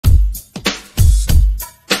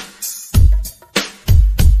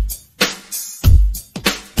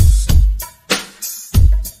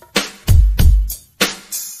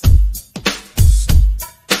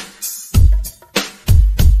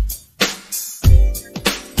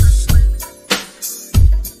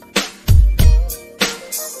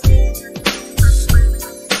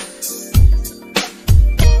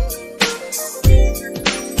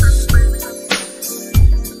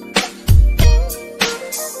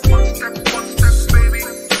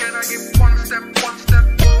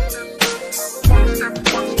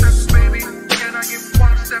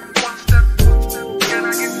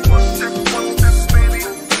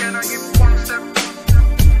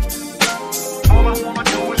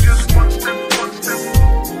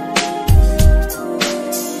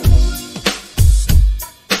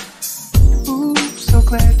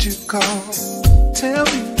call. Tell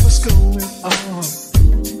me what's going on.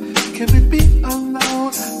 Can we be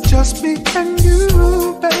alone? Just me and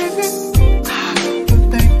you, baby. I've been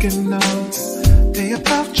thinking all day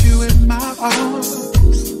about you in my arms.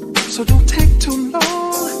 So don't take too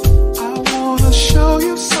long. I wanna show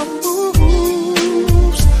you some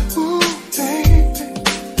moves. Ooh, baby.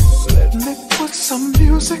 Let me put some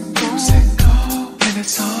music on. And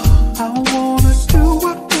it's on. I wanna do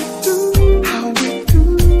what we do, how we do,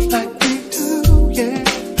 like we do, yeah.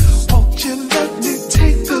 Won't you let me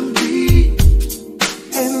take the lead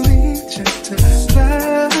and lead you to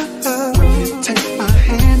love? When you take my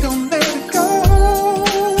hand, don't let it go.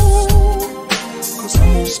 'Cause I'm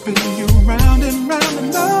gonna spin you round and round and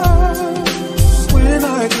round. When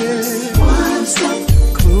I get one step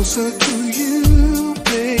closer to you,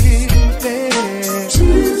 baby.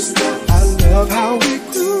 Two steps. I love how we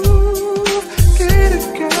groove. Get it,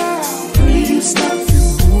 girl. Three steps. You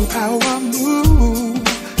move how I move.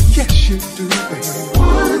 Yes, you do, baby.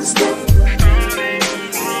 One step.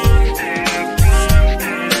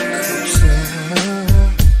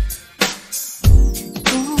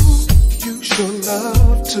 Your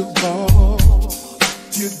love to ball,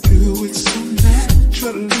 you do it so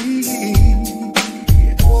naturally.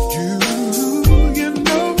 You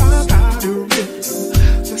know my body rhythm,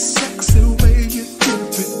 the sexy way you do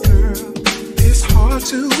it, girl. It's hard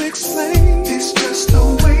to explain. It's just the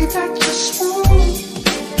way that you swoon.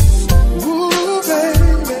 Ooh,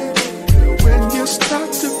 baby, when you start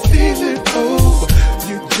to feel it, oh,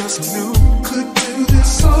 you just know could do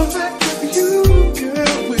this all night with you,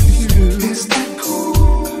 girl, with you. Is that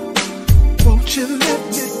cool? Won't you let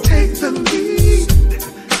me take the lead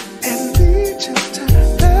and lead you to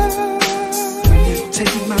love? When you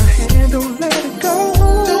take my hand, don't let it go.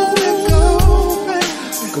 Don't let go,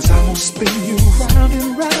 baby. 'Cause I'm gonna spin you round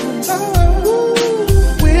and round and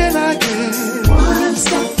round. When I get one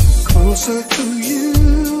step closer to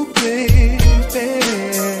you, baby.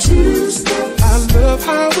 Two steps. I love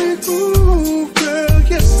how we move, girl.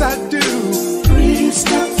 Yes, I do. Three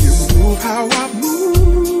steps. You move how I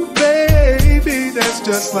move, baby. That's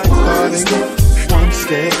just like starting one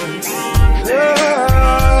step.